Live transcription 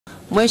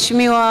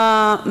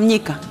Mheshimiwa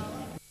Mnyika.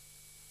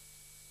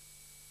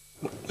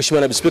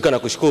 Mheshimiwa Naibu Spika,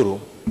 nakushukuru.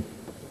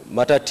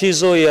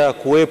 Matatizo ya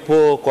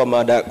kuwepo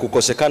kwa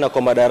kukosekana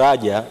kwa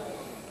madaraja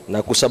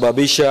na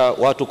kusababisha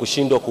watu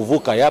kushindwa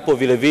kuvuka yapo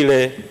vile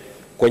vile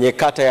kwenye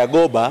kata ya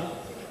Goba,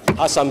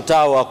 hasa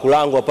mtaa wa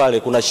Kulangwa pale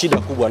kuna shida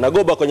kubwa, na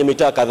Goba kwenye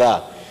mitaa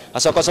kadhaa.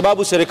 Hasa kwa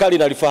sababu serikali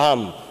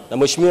inalifahamu na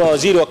Mheshimiwa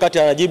Waziri wakati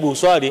anajibu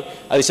swali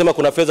alisema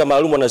kuna fedha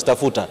maalum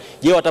wanazitafuta.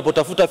 Je,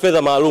 watapotafuta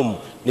fedha maalum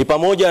ni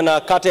pamoja na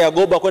kata ya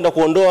Goba kwenda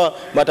kuondoa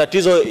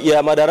matatizo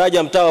ya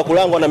madaraja mtaa wa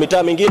Kulangwa na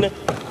mitaa mingine?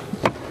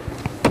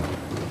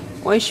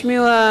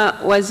 Mheshimiwa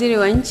Waziri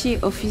wa Nchi,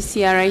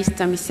 Ofisi ya Rais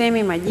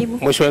TAMISEMI,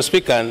 majibu. Mheshimiwa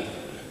Spika,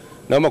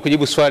 naomba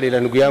kujibu swali la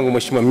ndugu yangu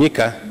Mheshimiwa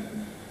Mnyika,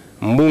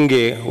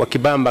 mbunge wa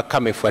Kibamba,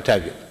 kama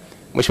ifuatavyo.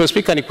 Mheshimiwa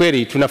Spika, ni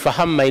kweli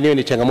tunafahamu maeneo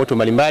ni changamoto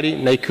mbalimbali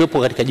na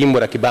ikiwepo katika jimbo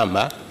la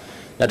Kibamba,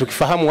 na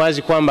tukifahamu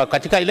wazi kwamba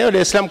katika leo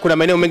Dar es Salaam kuna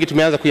maeneo mengi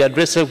tumeanza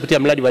kuyaadress kupitia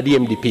mradi wa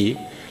DMDP,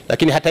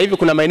 lakini hata hivyo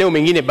kuna maeneo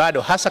mengine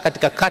bado, hasa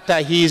katika kata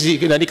hizi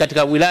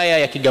katika wilaya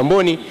ya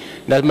Kigamboni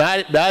na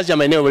baadhi ya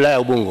maeneo ya wilaya ya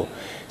Ubungo.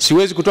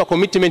 Siwezi kutoa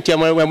commitment ya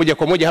moja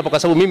kwa moja hapa kwa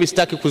sababu mimi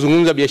sitaki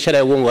kuzungumza biashara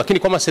ya uongo, lakini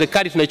kama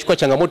serikali tunaichukua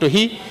changamoto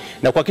hii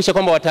na kuhakikisha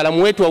kwamba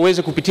wataalamu wetu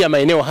waweze kupitia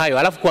maeneo hayo,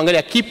 alafu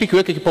kuangalia kipi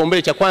kiweke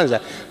kipaumbele cha kwanza.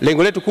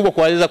 Lengo letu kubwa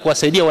kuweza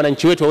kuwasaidia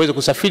wananchi wetu waweze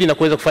kusafiri na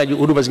kuweza kufanya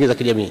huduma zingine za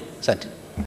kijamii. Asante.